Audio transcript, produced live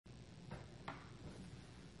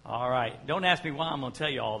All right. Don't ask me why I'm going to tell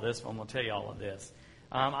you all this, but I'm going to tell you all of this.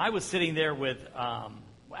 I was sitting there with,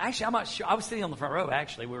 actually, I'm not sure. I was sitting on the front row,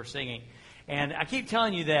 actually. We were singing. And I keep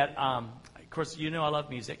telling you that, of course, you know I love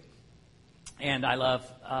music. And I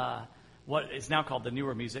love what is now called the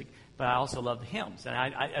newer music, but I also love the hymns.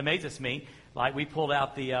 And it amazes me. Like, we pulled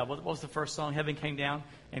out the, what was the first song? Heaven Came Down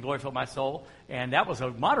and Glory Filled My Soul. And that was a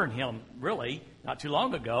modern hymn, really, not too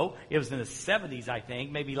long ago. It was in the 70s, I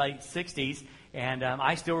think, maybe late 60s. And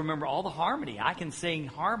I still remember all the harmony. I can sing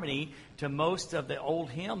harmony to most of the old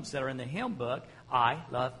hymns that are in the hymn book. I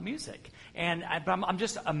love music. And I'm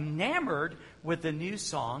just enamored with the new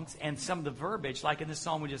songs and some of the verbiage. Like in the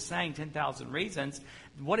song we just sang, 10,000 Reasons,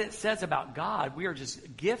 what it says about God, we are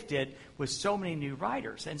just gifted with so many new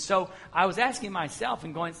writers. And so I was asking myself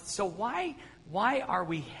and going, so why are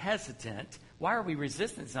we hesitant? Why are we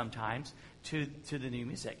resistant sometimes to the new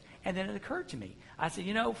music? And then it occurred to me. I said,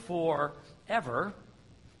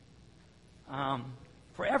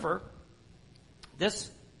 forever,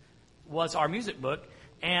 this was our music book,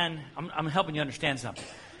 and I'm helping you understand something.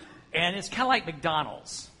 And it's kind of like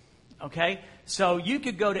McDonald's, okay? So you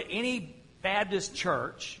could go to any Baptist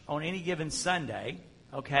church on any given Sunday,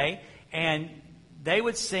 okay, and they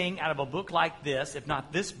would sing out of a book like this, if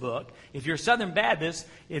not this book. If you're Southern Baptist,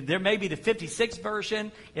 there may be the 56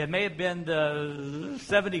 version. It may have been the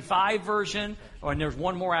 75 version, and there's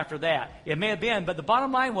one more after that. It may have been, but the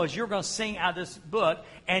bottom line was you're going to sing out of this book,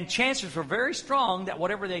 and chances were very strong that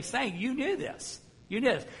whatever they sang, you knew this. You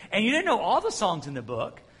knew this. And you didn't know all the songs in the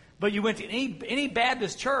book, but you went to any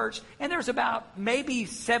Baptist church, and there's about maybe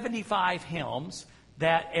 75 hymns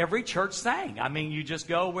that every church sang. I mean, you just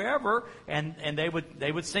go wherever, and they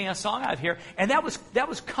would sing a song out of here, and that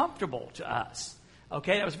was comfortable to us.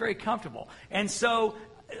 Okay, that was very comfortable. And so,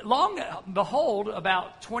 behold,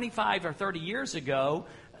 about 25 or 30 years ago,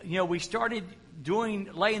 we started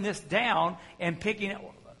laying this down and picking.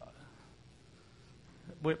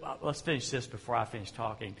 Let's finish this before I finish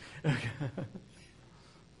talking.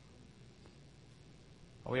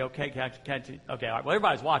 Are we okay? Okay, all right. Well,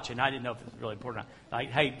 everybody's watching. I didn't know if this was really important.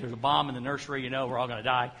 Like, hey, there's a bomb in the nursery, we're all going to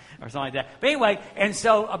die, or something like that. But anyway, and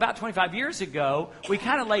so about 25 years ago, we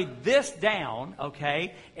kind of laid this down,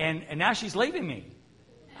 okay, and now she's leaving me.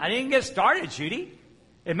 I didn't get started, Judy.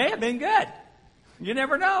 It may have been good. You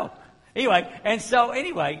never know. Anyway,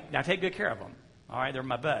 now take good care of them. All right, they're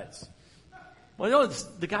my buds. Well, no,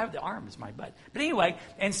 the guy with the arm is my bud. But anyway,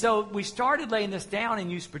 and so we started laying this down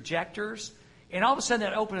and used projectors. And all of a sudden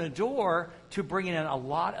that opened a door to bringing in a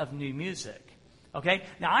lot of new music. Okay?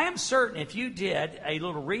 Now, I am certain if you did a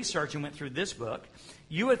little research and went through this book,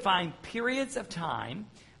 you would find periods of time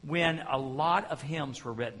when a lot of hymns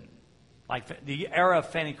were written. Like the era of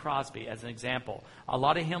Fanny Crosby, as an example. A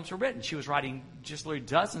lot of hymns were written. She was writing just literally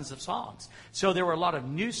dozens of songs. So there were a lot of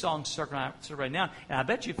new songs circulating down. And I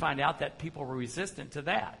bet you'd find out that people were resistant to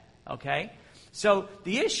that. Okay? So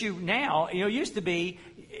the issue now, used to be,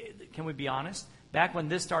 can we be honest? Back when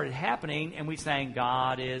this started happening and we sang,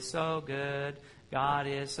 God is so good, God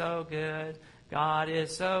is so good, God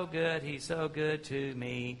is so good, He's so good to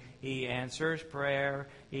me, He answers prayer.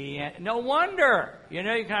 No wonder.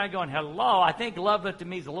 You're kind of going, hello, I think love to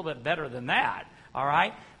me is a little bit better than that. All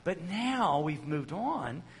right? But now we've moved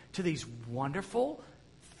on to these wonderful,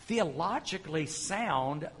 theologically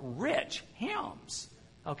sound, rich hymns.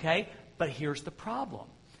 Okay? But here's the problem.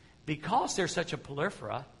 Because there's such a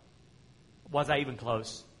proliferation, was I even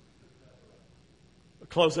close?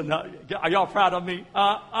 Close enough. Are y'all proud of me?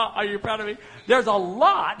 Are you proud of me? There's a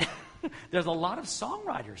lot of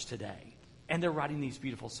songwriters today, and they're writing these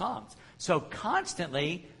beautiful songs. So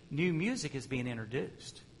constantly, new music is being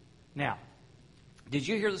introduced. Now, did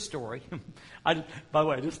you hear the story? By the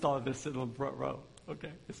way, I just thought of this sitting on the front row.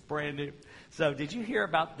 Okay, it's brand new. So, did you hear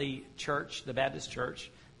about the church, the Baptist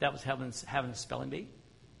church, that was having a spelling bee?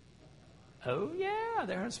 Oh, yeah,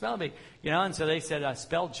 they're having a spelling bee. And so they said,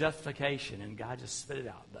 spell justification, and God just spit it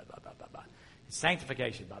out. Blah, blah, blah, blah, blah.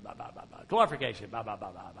 Sanctification, blah, blah, blah, blah, blah. Glorification, blah, blah, blah,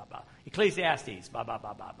 blah, blah, blah. Ecclesiastes, blah, blah,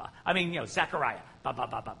 blah, blah, blah. I mean, Zechariah, blah, blah,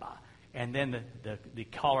 blah, blah, blah. And then the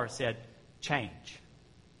caller said, change.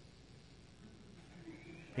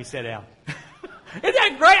 He sat down. Isn't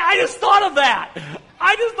that great? I just thought of that.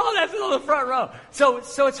 I just thought that's on the front row.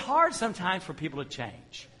 So it's hard sometimes for people to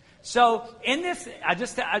change. So in this,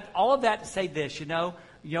 all of that to say this,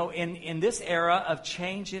 in this era of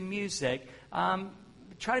change in music,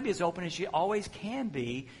 try to be as open as you always can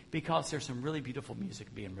be, because there's some really beautiful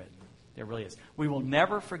music being written. There really is. We will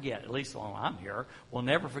never forget, at least while I'm here, we'll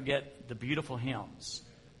never forget the beautiful hymns,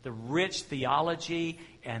 the rich theology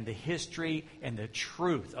and the history and the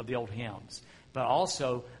truth of the old hymns. but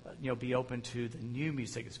also, be open to the new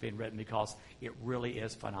music that's being written because it really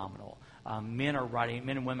is phenomenal. Men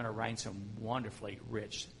and women are writing some wonderfully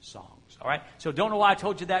rich songs. All right. So don't know why I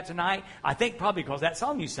told you that tonight. I think probably because that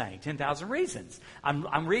song you sang, 10,000 Reasons.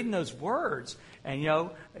 I'm reading those words, and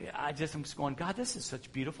I'm just going, God, this is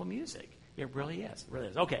such beautiful music. It really is. It really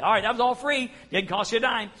is. Okay. All right. That was all free. Didn't cost you a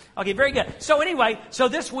dime. Okay. Very good. So anyway,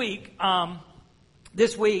 this week, I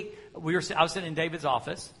was sitting in David's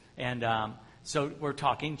office, and so we're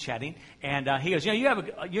talking, chatting, and he goes, you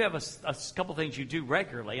have a couple things you do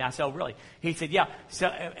regularly. And I said, oh, really? He said, yeah. So,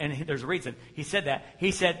 and there's a reason. He said that.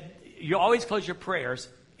 He said, you always close your prayers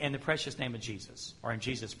in the precious name of Jesus, or in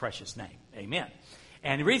Jesus' precious name. Amen.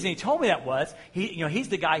 And the reason he told me that was, he's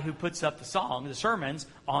the guy who puts up the sermons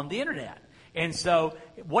on the internet. And so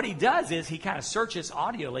what he does is he kind of searches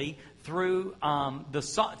audibly through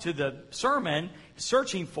to the sermon,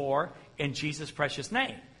 searching for in Jesus' precious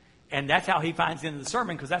name. And that's how he finds the end of the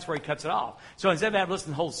sermon, because that's where he cuts it off. So instead of having to listen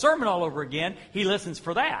to the whole sermon all over again, he listens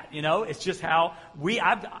for that. It's just how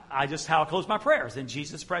I close my prayers, in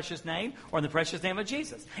Jesus' precious name or in the precious name of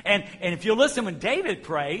Jesus. And if you listen when David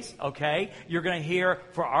prays, okay, you're going to hear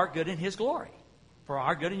for our good and his glory. For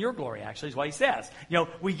our good and your glory, actually, is what he says.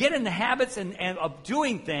 We get in the habits and of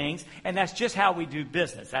doing things, and that's just how we do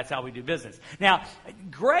business. That's how we do business. Now,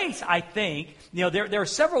 grace, I think, there are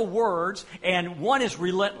several words, and one is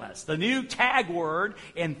relentless. The new tag word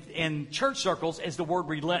in church circles is the word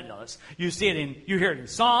relentless. You hear it in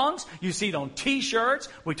songs. You see it on T-shirts.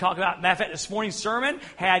 We talk about, matter of fact, this morning's sermon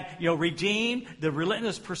had, redeemed, the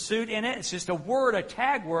relentless pursuit in it. It's just a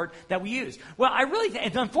tag word that we use. Well,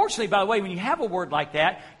 and unfortunately, by the way, when you have a word like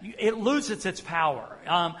that, it loses its power.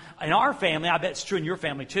 In our family, I bet it's true in your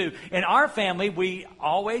family too. In our family, we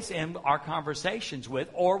always end our conversations with,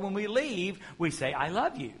 or when we leave, we say, I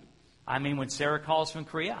love you. I mean, when Sarah calls from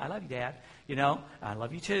Korea, I love you, Dad. I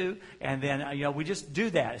love you too. And then, we just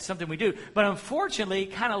do that. It's something we do. But unfortunately,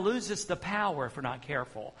 it kind of loses the power if we're not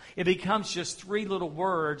careful. It becomes just three little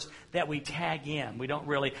words that we tag in. We don't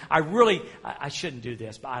really, I shouldn't do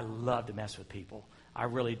this, but I love to mess with people. I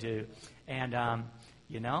really do. And,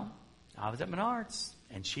 I was at Menards,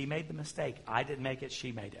 and she made the mistake. I didn't make it.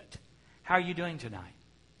 She made it. How are you doing tonight?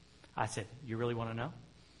 I said, you really want to know?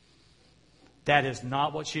 That is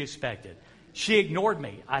not what she expected. She ignored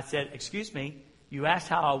me. I said, excuse me, you asked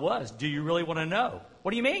how I was. Do you really want to know?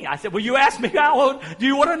 What do you mean? I said, well, you asked me do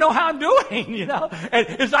you want to know how I'm doing? And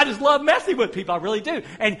I just love messing with people. I really do.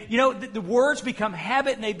 And, the words become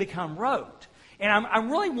habit and they become rote. And I'm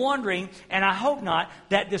really wondering, and I hope not,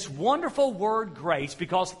 that this wonderful word grace,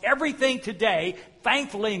 because everything today,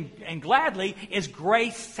 thankfully and gladly, is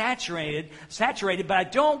grace saturated, but I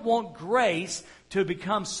don't want grace to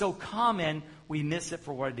become so common we miss it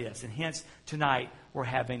for what it is. And hence, tonight, we're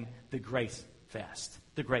having the Grace Fest.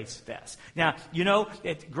 The Grace Fest. Now,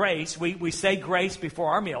 at Grace, we say grace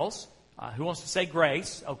before our meals. Who wants to say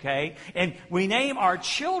grace? Okay. And we name our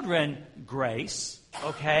children Grace.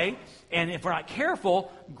 Okay. And if we're not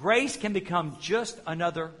careful, grace can become just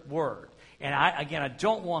another word. And I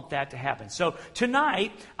don't want that to happen. So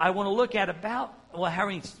tonight, I want to look at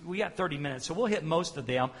we got 30 minutes, so we'll hit most of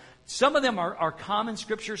them. Some of them are common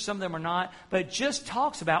scriptures, some of them are not. But it just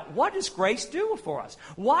talks about, what does grace do for us?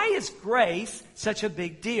 Why is grace such a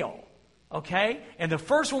big deal? Okay? And the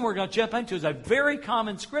first one we're going to jump into is a very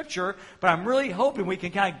common scripture, but I'm really hoping we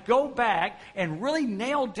can kind of go back and really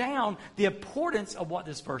nail down the importance of what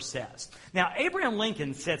this verse says. Now, Abraham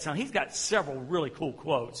Lincoln said something. He's got several really cool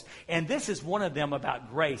quotes, and this is one of them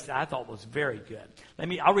about grace that I thought was very good.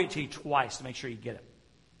 I'll read it to you twice to make sure you get it.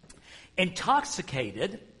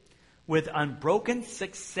 Intoxicated with unbroken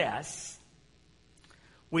success,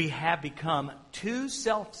 we have become too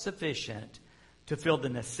self-sufficient to feel the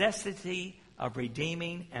necessity of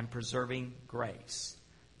redeeming and preserving grace.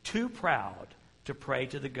 Too proud to pray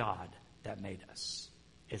to the God that made us.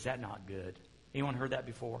 Is that not good? Anyone heard that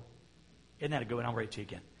before? Isn't that a good one? I'll read it to you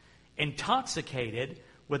again. Intoxicated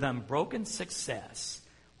with unbroken success,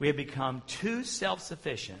 we have become too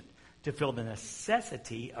self-sufficient to feel the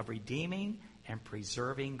necessity of redeeming and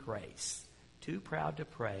preserving grace. Too proud to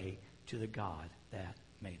pray to the God that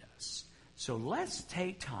made us. So let's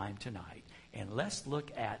take time tonight and let's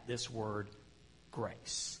look at this word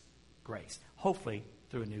grace. Grace. Hopefully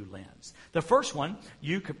through a new lens. The first one,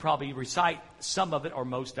 you could probably recite some of it or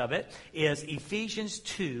most of it, is Ephesians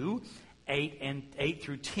 2, 8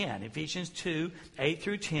 through 10. Ephesians 2, 8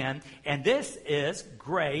 through 10. And this is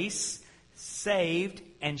grace saved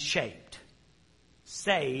and shaped.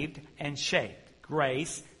 Saved and shaped.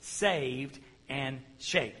 Grace saved and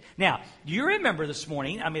shaped. Now, do you remember this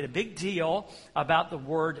morning I made a big deal about the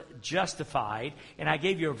word justified, and I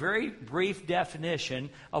gave you a very brief definition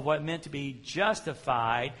of what it meant to be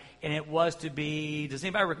justified, and it was to be, does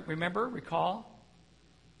anybody recall?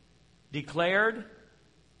 Declared?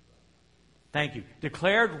 Thank you.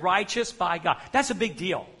 Declared righteous by God. That's a big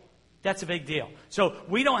deal. That's a big deal. So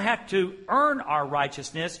we don't have to earn our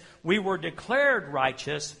righteousness. We were declared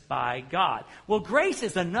righteous by God. Well, grace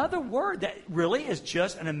is another word that really is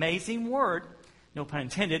just an amazing word. No pun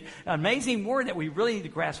intended. An amazing word that we really need to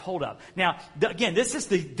grasp hold of. Now, again, this is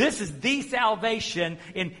the salvation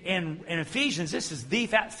in Ephesians. This is the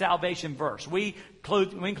salvation verse. We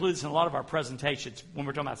include this in a lot of our presentations when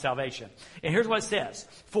we're talking about salvation. And here's what it says.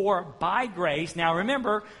 For by grace, now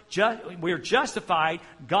remember, we're justified.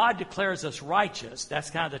 God declares us righteous. That's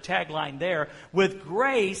kind of the tagline there. With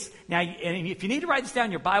grace, now, and if you need to write this down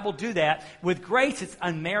in your Bible, do that. With grace, it's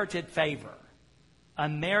unmerited favor.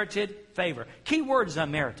 Unmerited favor. Key word is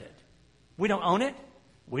unmerited. We don't own it.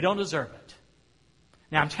 We don't deserve it.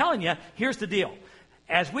 Now, I'm telling you, here's the deal.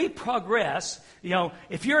 As we progress,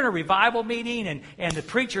 if you're in a revival meeting and the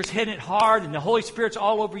preacher's hitting it hard and the Holy Spirit's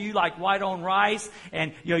all over you like white on rice,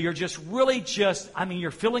 and you're just really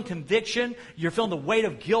you're feeling conviction, you're feeling the weight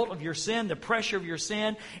of guilt of your sin, the pressure of your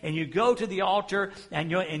sin, and you go to the altar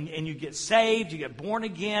and you get saved, you get born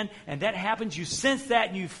again, and that happens. You sense that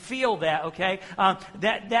and you feel that, okay?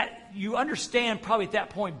 That you understand probably at that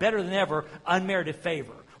point better than ever unmerited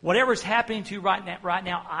favor. Whatever's happening to you right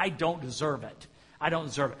now, I don't deserve it. I don't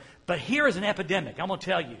deserve it. But here is an epidemic. I'm going to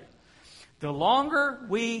tell you. The longer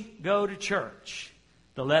we go to church,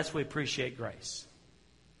 the less we appreciate grace.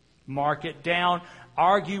 Mark it down.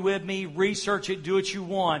 Argue with me. Research it. Do what you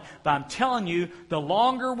want. But I'm telling you, the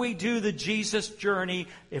longer we do the Jesus journey,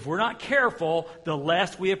 if we're not careful, the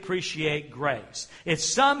less we appreciate grace. It's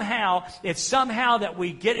somehow that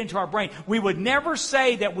we get into our brain. We would never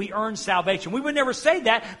say that we earn salvation. We would never say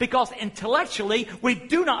that because intellectually we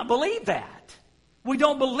do not believe that. We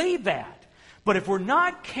don't believe that. But if we're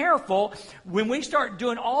not careful, when we start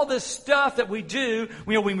doing all this stuff that we do,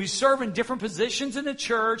 when we serve in different positions in the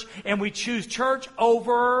church, and we choose church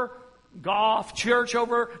over golf, church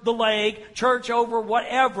over the lake, church over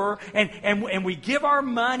whatever, and we give our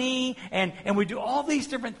money, and we do all these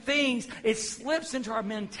different things, it slips into our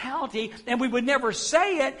mentality, and we would never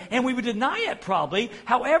say it, and we would deny it probably.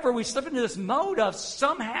 However, we slip into this mode of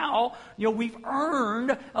somehow, we've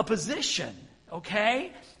earned a position.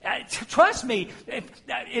 Okay? Trust me,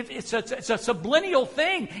 it's a subliminal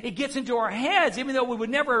thing. It gets into our heads, even though we would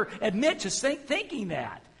never admit to thinking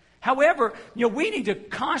that. However, we need to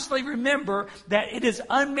constantly remember that it is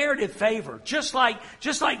unmerited favor. Just like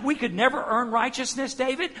we could never earn righteousness,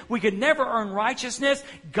 David. We could never earn righteousness.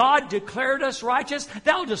 God declared us righteous.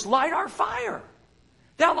 That'll just light our fire.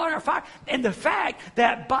 That'll light our fire. And the fact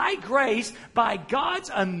that by grace, by God's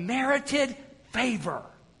unmerited favor,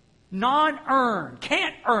 non-earned,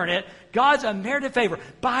 can't earn it, God's unmerited favor.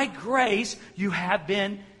 By grace, you have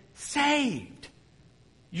been saved.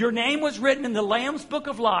 Your name was written in the Lamb's Book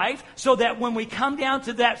of Life, so that when we come down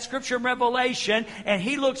to that scripture in Revelation, and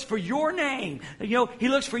He looks for your name, He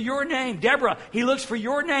looks for your name, Deborah, He looks for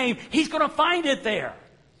your name, He's going to find it there.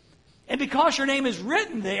 And because your name is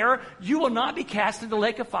written there, you will not be cast into the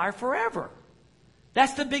lake of fire forever.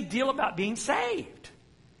 That's the big deal about being saved.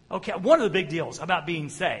 Okay, one of the big deals about being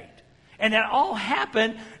saved. And that all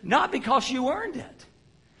happened not because you earned it.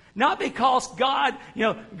 Not because God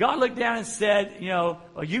looked down and said,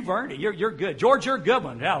 you've earned it. You're good. George, you're a good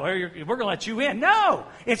one. No, we're going to let you in. No,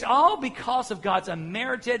 it's all because of God's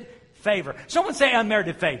unmerited favor. Someone say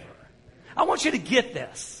unmerited favor. I want you to get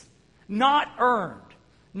this. Not earned.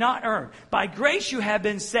 Not earned. By grace you have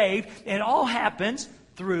been saved, and it all happens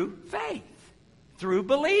through faith. Through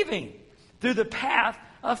believing. Through the path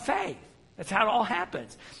of faith. That's how it all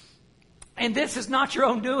happens. And this is not your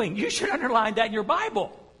own doing. You should underline that in your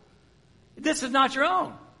Bible. This is not your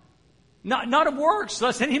own. Not of works,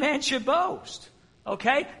 lest any man should boast.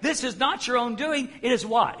 Okay? This is not your own doing. It is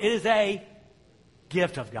what? It is a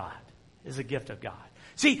gift of God. It is a gift of God.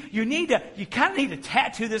 See, you kind of need to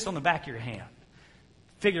tattoo this on the back of your hand.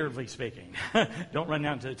 Figuratively speaking. Don't run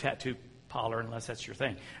down to the tattoo parlor unless that's your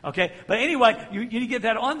thing. Okay? But anyway, you need to get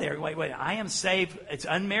that on there. Wait, I am saved. It's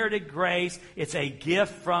unmerited grace. It's a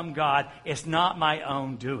gift from God. It's not my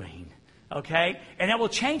own doing. Okay? And that will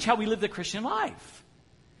change how we live the Christian life.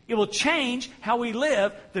 It will change how we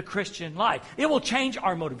live the Christian life. It will change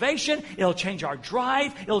our motivation. It'll change our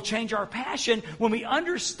drive. It'll change our passion when we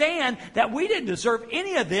understand that we didn't deserve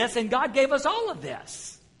any of this and God gave us all of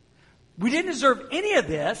this. We didn't deserve any of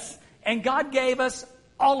this and God gave us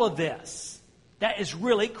all of this. That is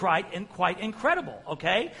really quite incredible,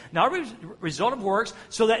 okay? Not a result of works,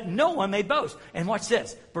 so that no one may boast. And watch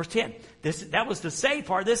this, verse 10. That was the saved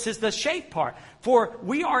part. This is the shaped part. For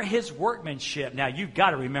we are his workmanship. Now, you've got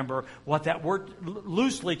to remember what that word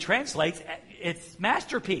loosely translates. It's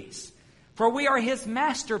masterpiece. For we are his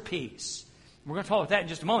masterpiece. We're going to talk about that in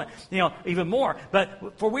just a moment, even more.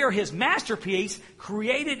 But for we are his masterpiece,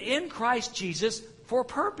 created in Christ Jesus for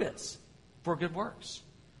purpose, for good works.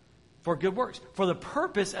 For good works, for the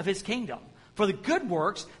purpose of his kingdom, for the good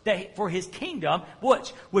works for his kingdom,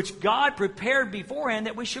 which God prepared beforehand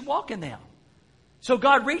that we should walk in them. So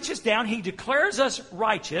God reaches down, he declares us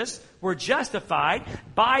righteous, we're justified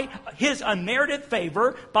by his unmerited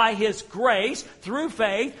favor, by his grace, through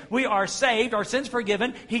faith, we are saved, our sins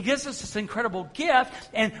forgiven. He gives us this incredible gift,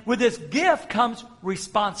 and with this gift comes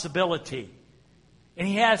responsibility. And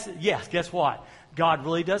he has, yes, guess what? God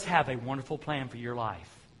really does have a wonderful plan for your life.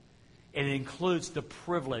 And it includes the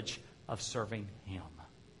privilege of serving him.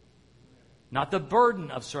 Not the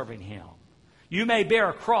burden of serving him. You may bear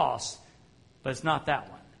a cross, but it's not that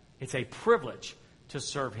one. It's a privilege to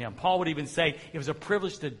serve him. Paul would even say it was a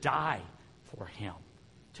privilege to die for him.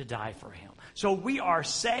 To die for him. So we are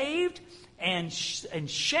saved and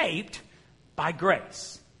shaped by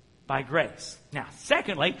grace. By grace. Now,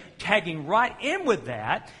 secondly, tagging right in with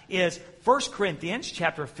that is 1 Corinthians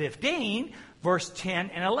chapter 15, verse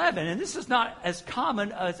 10 and 11. And this is not as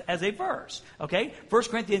common as a verse. Okay? 1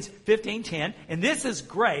 Corinthians 15:10. And this is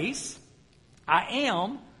grace. I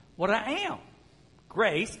am what I am.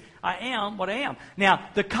 Grace. I am what I am. Now,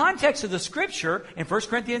 the context of the Scripture in 1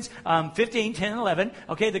 Corinthians 15, 10, and 11,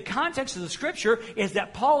 okay, the context of the Scripture is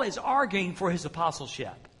that Paul is arguing for his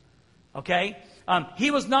apostleship. Okay?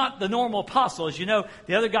 He was not the normal apostle. As you know,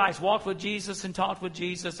 the other guys walked with Jesus and talked with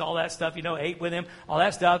Jesus, all that stuff, ate with him, all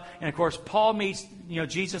that stuff. And of course, Paul meets,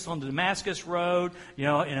 Jesus on the Damascus road, in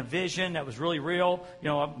a vision that was really real,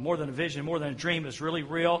 more than a vision, more than a dream. It was really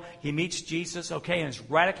real. He meets Jesus, okay, and it's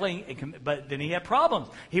radically, but then he had problems.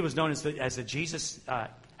 He was known as a Jesus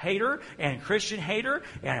hater and Christian hater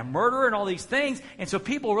and a murderer and all these things. And so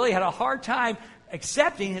people really had a hard time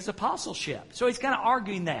accepting his apostleship. So he's kind of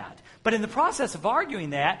arguing that. But in the process of arguing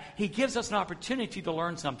that, he gives us an opportunity to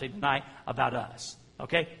learn something tonight about us.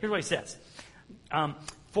 Okay? Here's what he says.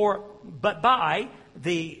 But by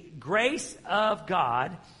the grace of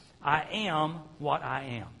God, I am what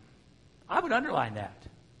I am. I would underline that.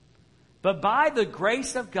 But by the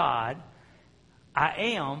grace of God,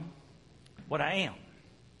 I am what I am.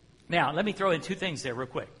 Now, let me throw in two things there real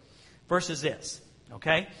quick. First is this.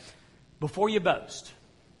 Okay? Before you boast.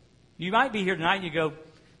 You might be here tonight and you go,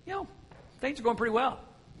 things are going pretty well.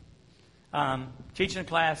 Teaching a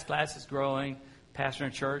class is growing. Pastoring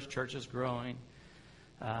a church is growing.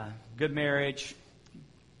 Good marriage,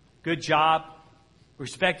 good job,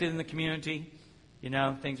 respected in the community.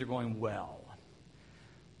 Things are going well.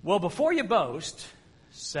 Well, before you boast,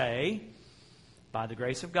 say, by the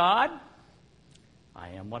grace of God, I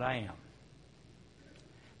am what I am.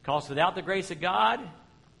 Because without the grace of God,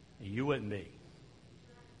 you wouldn't be.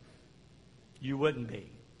 You wouldn't be.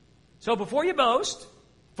 So before you boast,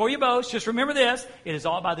 just remember this. It is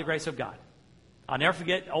all by the grace of God. I'll never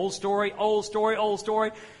forget, old story.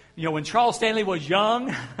 When Charles Stanley was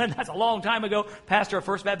young, and that's a long time ago, pastor of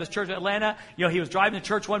First Baptist Church in Atlanta, he was driving to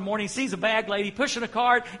church one morning, sees a bag lady pushing a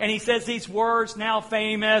cart, and he says these words, now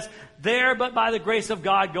famous, there but by the grace of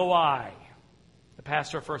God go I. The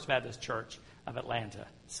pastor of First Baptist Church of Atlanta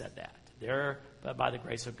said that. There but by the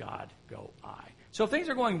grace of God go I. So if things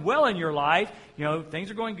are going well in your life,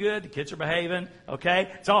 things are going good, the kids are behaving,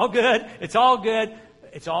 okay? It's all good.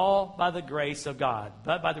 It's all by the grace of God.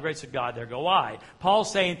 But by the grace of God, there go I.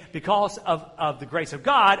 Paul's saying, because of the grace of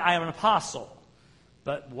God, I am an apostle.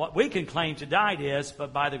 But what we can claim tonight is,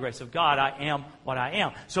 but by the grace of God, I am what I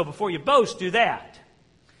am. So before you boast, do that.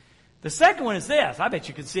 The second one is this. I bet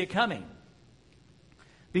you can see it coming.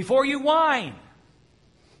 Before you whine,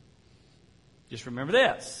 just remember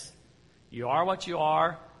this. You are what you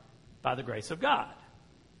are by the grace of God.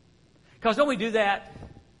 Because don't we do that?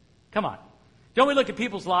 Come on. Don't we look at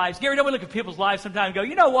people's lives? Gary, don't we look at people's lives sometimes and go,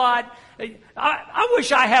 you know what? I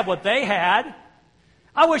wish I had what they had.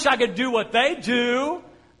 I wish I could do what they do.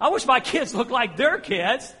 I wish my kids looked like their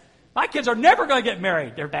kids. My kids are never going to get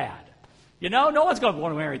married. They're bad. No one's going to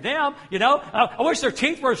want to marry them. I wish their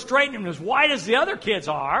teeth were straight and as white as the other kids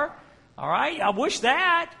are. All right? I wish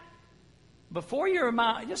that. Before you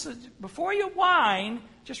whine,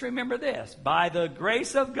 just remember this. By the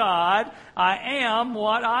grace of God, I am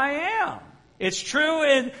what I am. It's true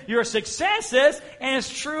in your successes, and it's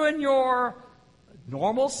true in your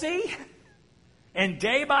normalcy. And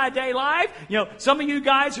day by day life, some of you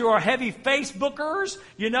guys who are heavy Facebookers,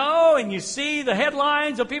 and you see the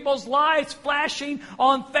headlines of people's lives flashing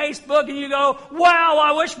on Facebook and you go, wow,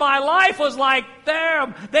 I wish my life was like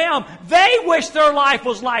them. They wish their life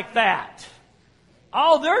was like that.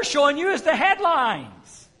 All they're showing you is the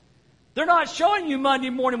headlines. They're not showing you Monday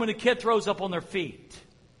morning when the kid throws up on their feet.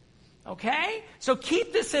 Okay? So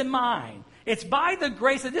keep this in mind. It's by the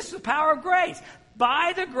grace, this is the power of grace.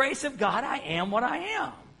 By the grace of God, I am what I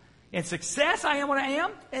am. In success, I am what I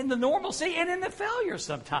am. In the normalcy and in the failure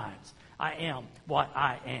sometimes, I am what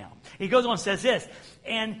I am. He goes on and says this,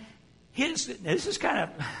 and this is kind of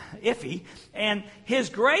iffy, and his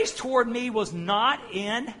grace toward me was not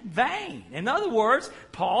in vain. In other words,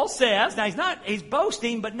 Paul says, now he's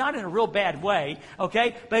boasting, but not in a real bad way,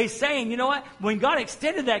 okay? But he's saying, you know what? When God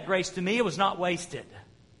extended that grace to me, it was not wasted.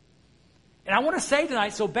 And I want to say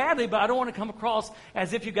tonight so badly, but I don't want to come across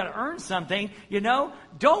as if you've got to earn something.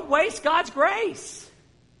 Don't waste God's grace.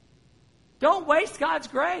 Don't waste God's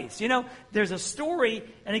grace. There's a story,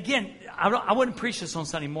 and again, I wouldn't preach this on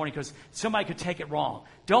Sunday morning because somebody could take it wrong.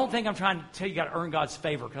 Don't think I'm trying to tell you got to earn God's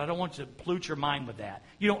favor, because I don't want you to pollute your mind with that.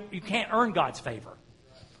 You can't earn God's favor.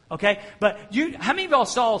 Okay? But how many of y'all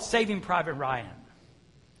saw Saving Private Ryan?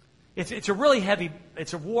 It's a really heavy,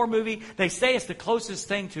 it's a war movie. They say it's the closest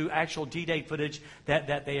thing to actual D-Day footage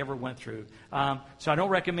that they ever went through. So I don't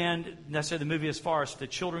recommend necessarily the movie as far as the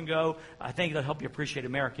children go. I think it'll help you appreciate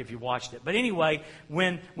America if you watched it. But anyway,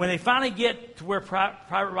 when they finally get to where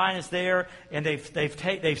Private Ryan is there and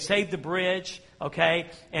they've saved the bridge, okay,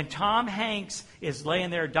 and Tom Hanks is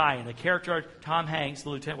laying there dying. The character Tom Hanks, the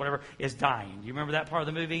lieutenant, whatever, is dying. Do you remember that part of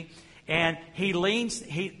the movie? And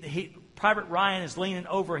Private Ryan is leaning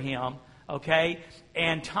over him, okay?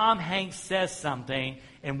 And Tom Hanks says something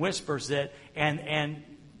and whispers it. And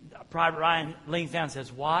Private Ryan leans down and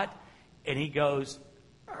says, what? And he goes,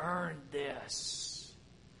 earn this.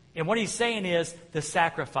 And what he's saying is the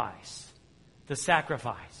sacrifice. The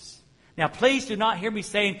sacrifice. Now, please do not hear me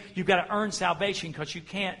saying you've got to earn salvation, because you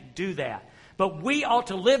can't do that. But we ought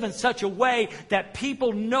to live in such a way that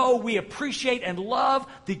people know we appreciate and love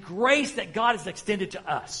the grace that God has extended to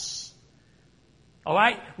us. All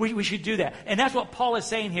right? We should do that. And that's what Paul is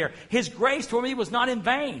saying here. His grace toward me was not in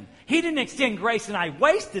vain. He didn't extend grace and I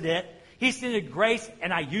wasted it. He extended grace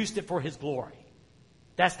and I used it for His glory.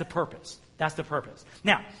 That's the purpose. That's the purpose.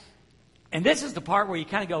 Now, and this is the part where you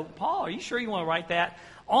kind of go, Paul, are you sure you want to write that?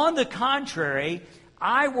 On the contrary,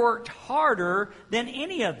 I worked harder than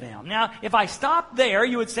any of them. Now, if I stopped there,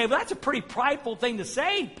 you would say, well, that's a pretty prideful thing to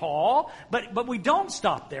say, Paul. But we don't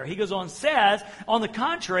stop there. He goes on and says, on the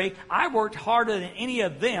contrary, I worked harder than any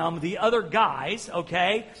of them, the other guys,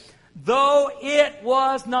 okay, though it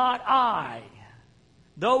was not I.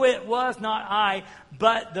 Though it was not I,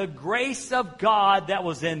 but the grace of God that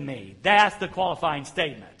was in me. That's the qualifying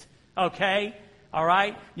statement, okay? All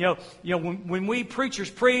right? When we preachers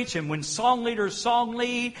preach, and when song leaders song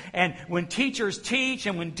lead, and when teachers teach,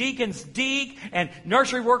 and when deacons deek, and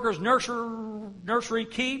nursery workers nursery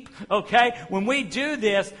keep, okay? When we do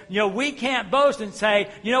this, we can't boast and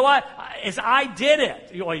say, you know what? It's I did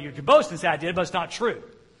it. Well, you can boast and say I did it, but it's not true.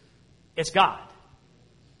 It's God.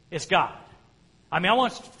 It's God. I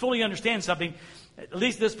want to fully understand something. At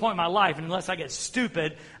least at this point in my life, and unless I get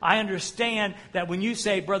stupid, I understand that when you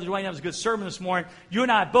say, Brother Dwayne, that was a good sermon this morning, you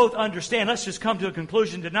and I both understand, let's just come to a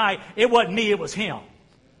conclusion tonight, it wasn't me, it was Him.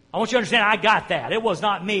 I want you to understand, I got that. It was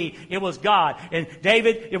not me, it was God. And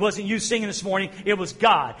David, it wasn't you singing this morning, it was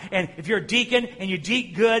God. And if you're a deacon and you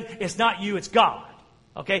deek good, it's not you, it's God.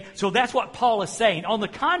 Okay, so that's what Paul is saying. On the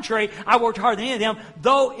contrary, I worked harder than any of them,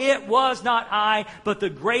 though it was not I, but the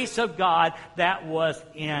grace of God that was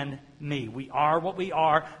in me. We are what we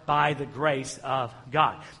are by the grace of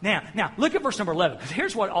God. Now, look at verse number 11, because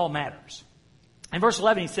here's what all matters. In verse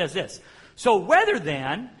 11, he says this. So whether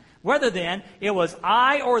then it was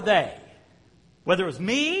I or they, whether it was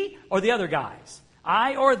me or the other guys,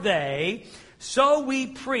 I or they, so we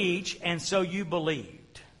preach and so you believed.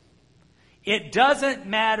 It doesn't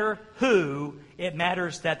matter who, it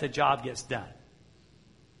matters that the job gets done.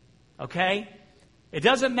 Okay? It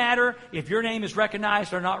doesn't matter if your name is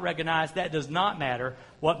recognized or not recognized. That does not matter.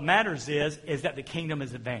 What matters is that the kingdom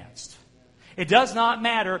is advanced. It does not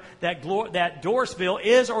matter that Dorrisville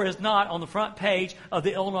is or is not on the front page of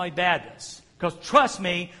the Illinois Baptist. Because trust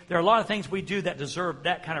me, there are a lot of things we do that deserve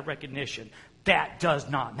that kind of recognition. That does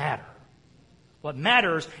not matter. What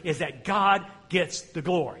matters is that God gets the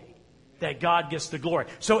glory. that God gets the glory.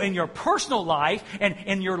 So in your personal life and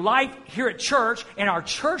in your life here at church, in our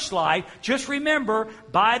church life, just remember,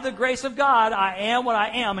 by the grace of God, I am what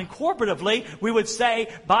I am. And corporatively, we would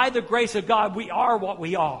say, by the grace of God, we are what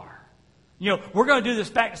we are. You know, we're going to do this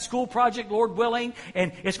back to school project, Lord willing,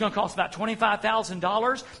 and it's going to cost about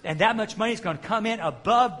 $25,000, and that much money is going to come in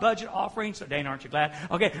above budget offerings. So, Dana, aren't you glad?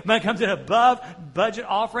 Okay, money comes in above budget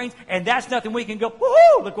offerings, and that's nothing we can go,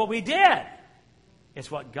 woohoo, look what we did. It's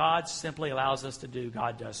what God simply allows us to do.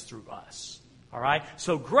 God does through us. All right?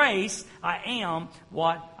 So grace, I am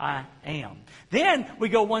what I am. Then we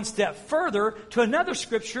go one step further to another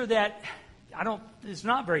scripture that is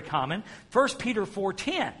not very common. 1 Peter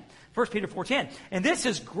 4:10. 1 Peter 4:10. And this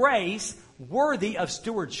is grace worthy of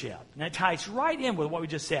stewardship. And it ties right in with what we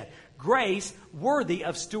just said. Grace worthy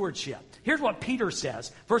of stewardship. Here's what Peter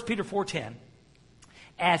says. 1 Peter 4:10.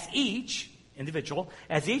 As each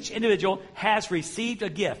individual has received a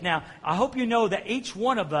gift. Now, I hope you know that each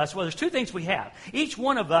one of us, well, there's two things we have. Each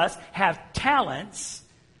one of us have talents,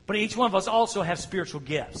 but each one of us also have spiritual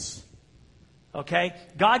gifts. Okay?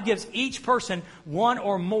 God gives each person one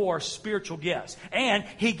or more spiritual gifts. And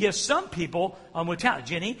He gives some people with talent.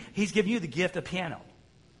 Jenny, He's given you the gift of piano.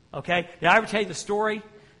 Okay? Did I ever tell you the story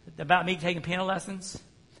about me taking piano lessons?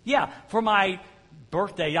 Yeah. For my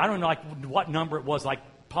birthday, I don't know what number it was,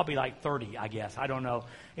 probably 30, I guess. I don't know.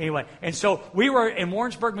 Anyway, and so we were in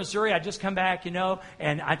Warrensburg, Missouri. I just come back,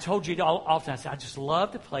 and I told you often, I said, I just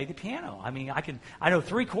love to play the piano. I mean, I know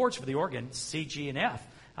 3 chords for the organ, C, G, and F.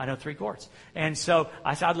 I know 3 chords. And so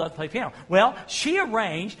I said, I'd love to play piano. Well, she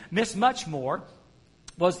arranged, Miss Muchmore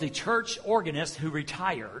was the church organist who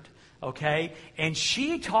retired, okay? And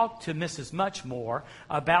she talked to Mrs. Muchmore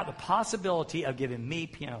about the possibility of giving me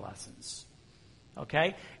piano lessons.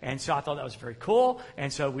 Okay? And so I thought that was very cool.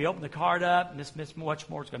 And so we opened the card up. Miss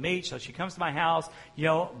Muchmore's going to meet. So she comes to my house,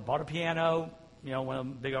 bought a piano, one of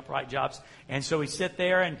them big upright jobs. And so we sit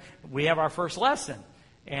there and we have our first lesson.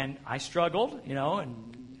 And I struggled,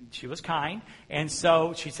 and she was kind. And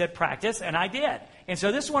so she said, practice, and I did. And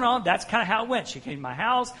so this went on. That's kind of how it went. She came to my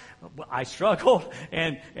house. I struggled,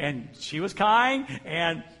 and she was kind,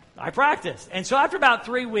 and I practiced. And so after about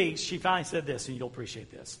 3 weeks, she finally said this, and you'll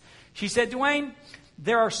appreciate this. She said, Dwayne,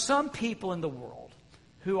 there are some people in the world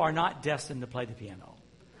who are not destined to play the piano.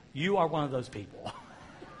 You are one of those people.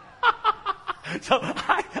 So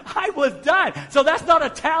I was done. So that's not a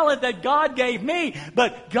talent that God gave me.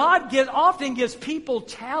 But God often gives people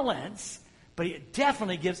talents, but He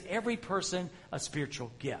definitely gives every person a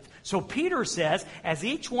spiritual gift. So Peter says, as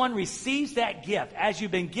each one receives that gift, as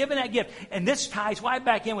you've been given that gift, and this ties right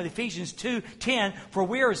back in with Ephesians 2:10, for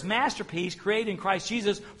we are His masterpiece, created in Christ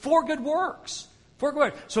Jesus for good works. For good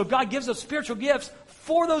works. So God gives us spiritual gifts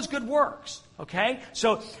for those good works. Okay?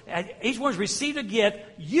 So each one's received a gift.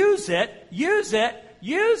 Use it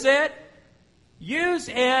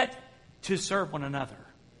to serve one another.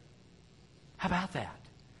 How about that?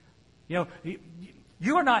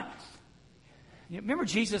 You are not... Remember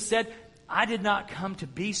Jesus said, I did not come to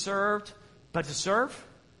be served, but to serve?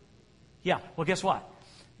 Yeah, well, guess what?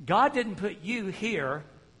 God didn't put you here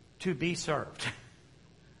to be served.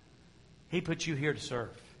 He put you here to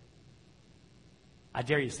serve. I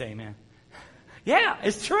dare you to say amen. Yeah,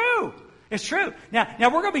 it's true. It's true. Now we're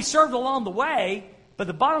going to be served along the way, but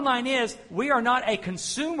the bottom line is we are not a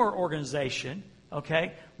consumer organization,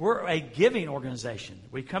 okay? We're a giving organization.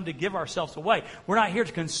 We come to give ourselves away. We're not here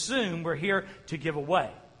to consume. We're here to give away.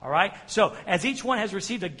 All right? So, as each one has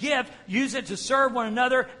received a gift, use it to serve one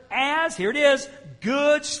another as, here it is,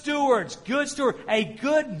 good stewards. Good steward. A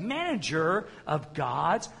good manager of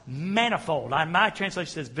God's manifold. My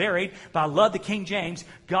translation says varied, but I love the King James.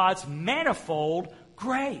 God's manifold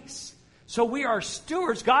grace. So we are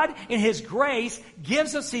stewards. God, in His grace,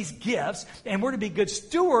 gives us these gifts, and we're to be good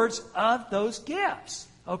stewards of those gifts.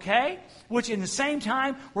 Okay? Which, in the same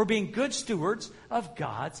time, we're being good stewards of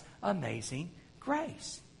God's amazing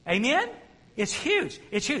grace. Amen? It's huge.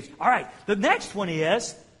 It's huge. All right. The next one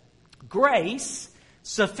is grace,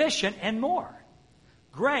 sufficient, and more.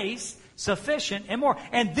 Grace, sufficient, and more.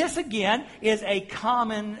 And this, again, is a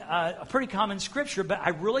pretty common scripture, but I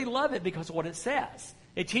really love it because of what it says.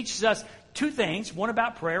 It teaches us 2 things, one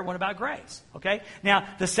about prayer, one about grace. Okay? Now,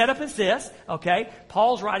 the setup is this, okay?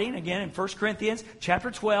 Paul's writing, again, in 1 Corinthians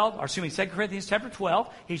chapter 12, or excuse me, 2 Corinthians chapter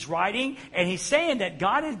 12. He's writing, and he's saying that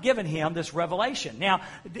God has given him this revelation. Now,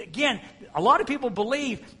 again, a lot of people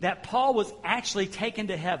believe that Paul was actually taken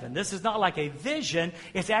to heaven. This is not like a vision.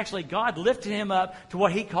 It's actually God lifted him up to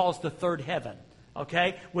what he calls the third heaven.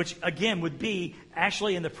 Okay, which again would be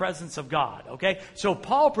actually in the presence of God. Okay, so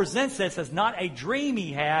Paul presents this as not a dream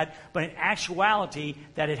he had, but an actuality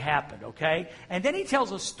that it happened. Okay, and then he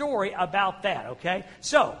tells a story about that. Okay,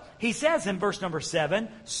 so he says in verse number 7,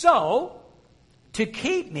 so to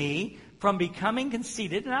keep me from becoming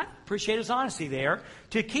conceited, and I appreciate his honesty there,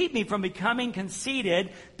 to keep me from becoming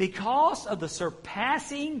conceited because of the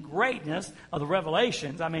surpassing greatness of the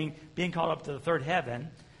revelations, I mean, being called up to the third heaven.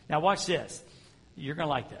 Now watch this. You're going to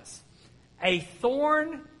like this. A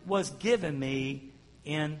thorn was given me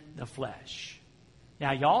in the flesh.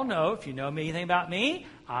 Now, y'all know, if you know me, anything about me,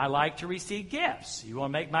 I like to receive gifts. You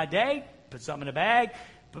want to make my day? Put something in a bag,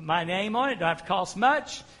 put my name on it, don't have to cost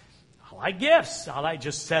much. I like gifts.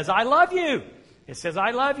 Just says, I love you. It says,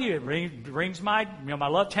 I love you. It brings my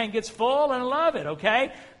love tank gets full and I love it,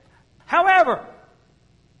 okay? However,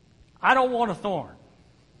 I don't want a thorn.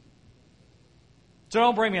 So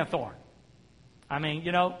don't bring me a thorn. I mean,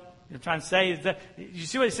 you're trying to say, you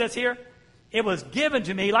see what it says here? It was given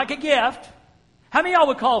to me like a gift. How many of y'all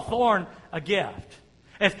would call a thorn a gift?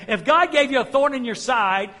 If God gave you a thorn in your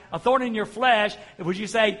side, a thorn in your flesh, would you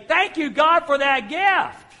say, thank you, God, for that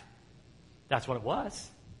gift? That's what it was.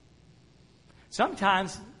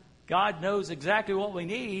 Sometimes God knows exactly what we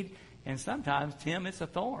need, and sometimes, Tim, it's a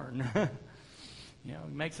thorn.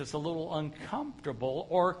 It makes us a little uncomfortable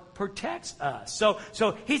or protects us. So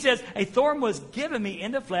he says, a thorn was given me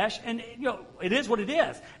in the flesh, and it is what it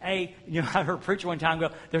is. I heard a preacher one time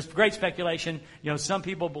go, there's great speculation. Some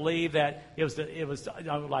people believe that it was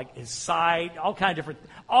like his side, all kind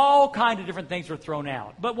of different things were thrown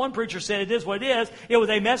out. But one preacher said it is what it is. It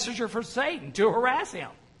was a messenger for Satan to harass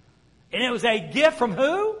him. And it was a gift from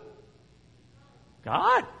who?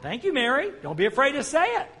 God. Thank you, Mary. Don't be afraid to say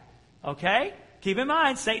it. Okay? Keep in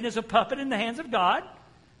mind, Satan is a puppet in the hands of God.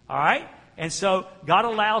 All right? And so God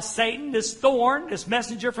allows Satan, this thorn, this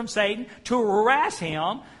messenger from Satan, to harass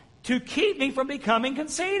him to keep me from becoming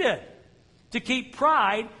conceited, to keep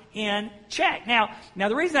pride in check. Now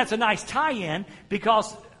the reason that's a nice tie-in,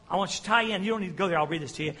 because I want you to tie in. You don't need to go there. I'll read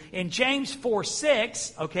this to you. In James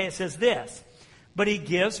 4:6, okay, it says this. But he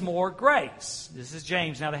gives more grace. This is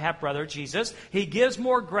James, now the half-brother of Jesus. He gives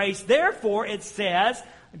more grace. Therefore, it says,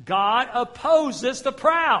 God opposes the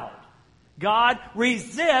proud. God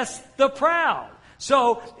resists the proud.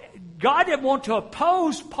 So God didn't want to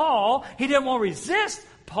oppose Paul. He didn't want to resist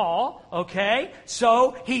Paul. Okay?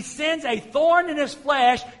 So he sends a thorn in his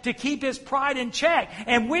flesh to keep his pride in check.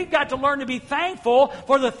 And we've got to learn to be thankful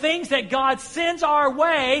for the things that God sends our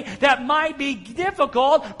way that might be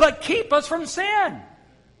difficult, but keep us from sin.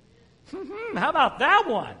 How about that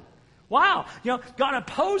one? Wow. God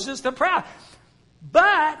opposes the proud.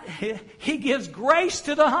 But he gives grace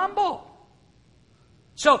to the humble.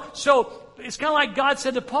 So it's kind of like God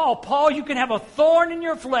said to Paul, Paul, you can have a thorn in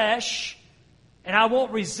your flesh and I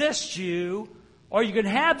won't resist you, or you can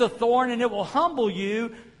have the thorn and it will humble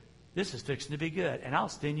you. This is fixing to be good, and I'll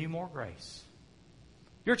send you more grace.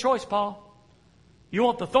 Your choice, Paul. You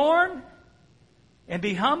want the thorn and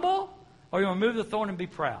be humble, or you want to remove the thorn and be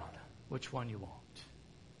proud? Which one you want?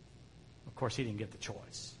 Of course, he didn't get the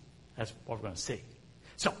choice. That's what we're going to see.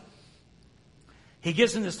 So, he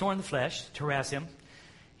gives him this thorn in the flesh to harass him.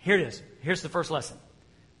 Here it is. Here's the first lesson.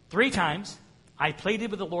 3 times, I pleaded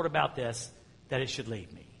with the Lord about this, that it should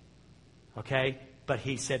leave me. Okay? But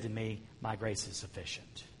he said to me, my grace is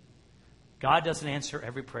sufficient. God doesn't answer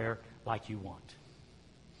every prayer like you want.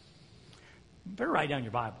 You better write down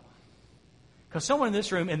your Bible. Because someone in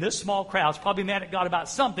this room, in this small crowd, is probably mad at God about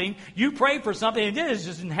something. You prayed for something and it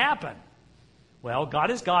just didn't happen. Well, God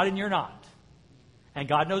is God and you're not. And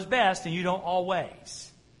God knows best and you don't always.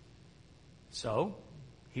 So,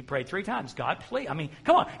 he prayed 3 times. God, please. I mean,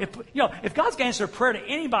 come on. If God's going to answer a prayer to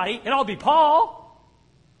anybody, it ought to be Paul.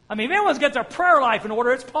 I mean, if anyone's got their prayer life in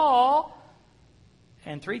order, it's Paul.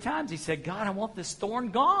 And 3 times he said, God, I want this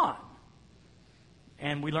thorn gone.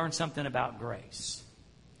 And we learned something about grace.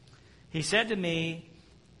 He said to me,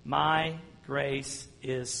 my grace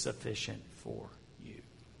is sufficient for you.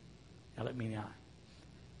 Now let me know.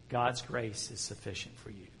 God's grace is sufficient for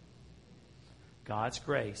you. God's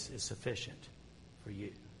grace is sufficient for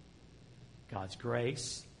you. God's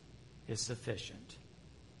grace is sufficient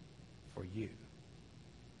for you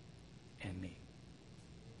and me.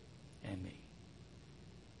 And me.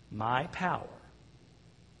 My power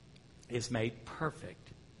is made perfect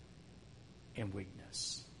in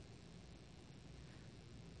weakness.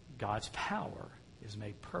 God's power is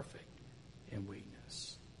made perfect in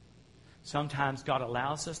weakness. Sometimes God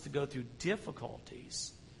allows us to go through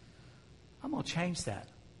difficulties. I'm going to change that.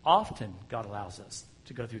 Often God allows us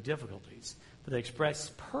to go through difficulties for the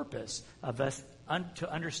express purpose of us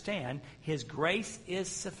to understand His grace is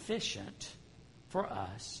sufficient for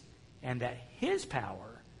us, and that His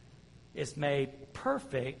power is made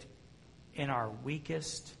perfect in our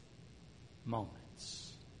weakest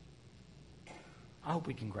moments. I hope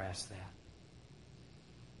we can grasp that.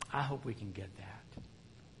 I hope we can get that.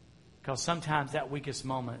 Because sometimes that weakest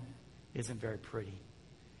moment isn't very pretty.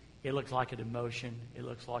 It looks like a demotion. It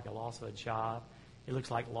looks like a loss of a job. It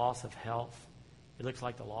looks like loss of health. It looks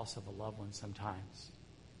like the loss of a loved one sometimes.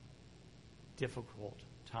 Difficult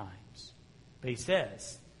times. But He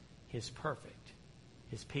says His perfect,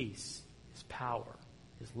 His peace, His power,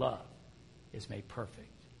 His love is made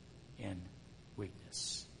perfect in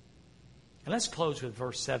weakness. And let's close with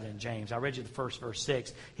verse 7 in James. I read you the first verse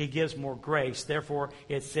 6. He gives more grace. Therefore,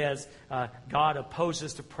 it says, God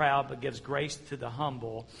opposes the proud but gives grace to the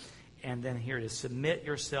humble. And then here it is, submit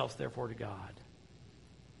yourselves therefore to God.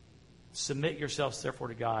 Submit yourselves therefore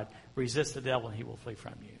to God. Resist the devil and he will flee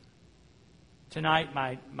from you. Tonight,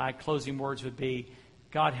 my closing words would be,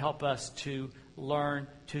 God, help us to learn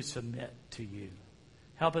to submit to you.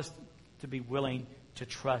 Help us to be willing to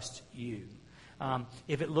trust you.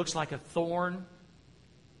 If it looks like a thorn,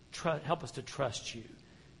 help us to trust you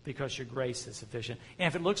because your grace is sufficient. And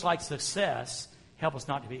if it looks like success, help us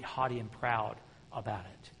not to be haughty and proud about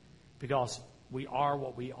it because we are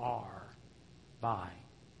what we are by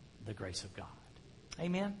the grace of God.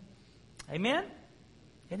 Amen? Amen?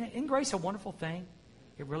 Isn't grace a wonderful thing?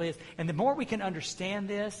 It really is. And the more we can understand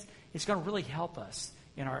this, it's going to really help us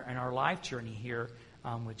in our life journey here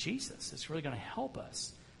with Jesus. It's really going to help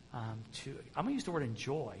us I'm going to use the word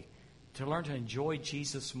enjoy, to learn to enjoy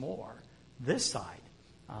Jesus more this side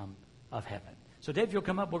of heaven. So Dave, you'll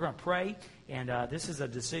come up, we're going to pray, and this is a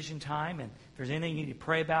decision time, and if there's anything you need to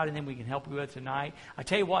pray about, and then we can help you with tonight. I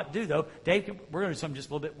tell you what to do, though. Dave, we're going to do something just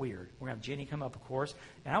a little bit weird. We're going to have Jenny come up, of course,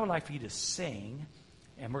 and I would like for you to sing,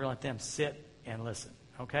 and we're going to let them sit and listen,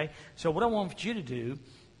 okay? So what I want you to do,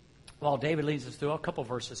 while David leads us through, a couple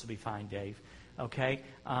verses will be fine, Dave. Okay,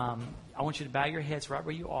 I want you to bow your heads right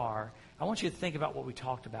where you are. I want you to think about what we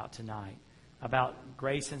talked about tonight, about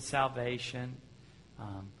grace and salvation,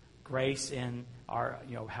 grace in our,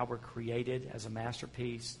 how we're created as a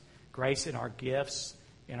masterpiece, grace in our gifts,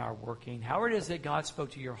 in our working, however it is that God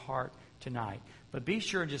spoke to your heart tonight. But be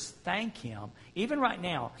sure and just thank Him. Even right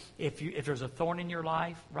now, if there's a thorn in your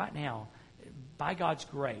life, right now, by God's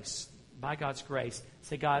grace,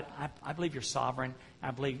 say, God, I believe You're sovereign.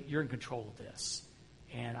 I believe You're in control of this.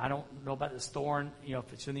 And I don't know about this thorn.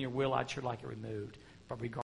 If it's in Your will, I'd sure like it removed. But regardless,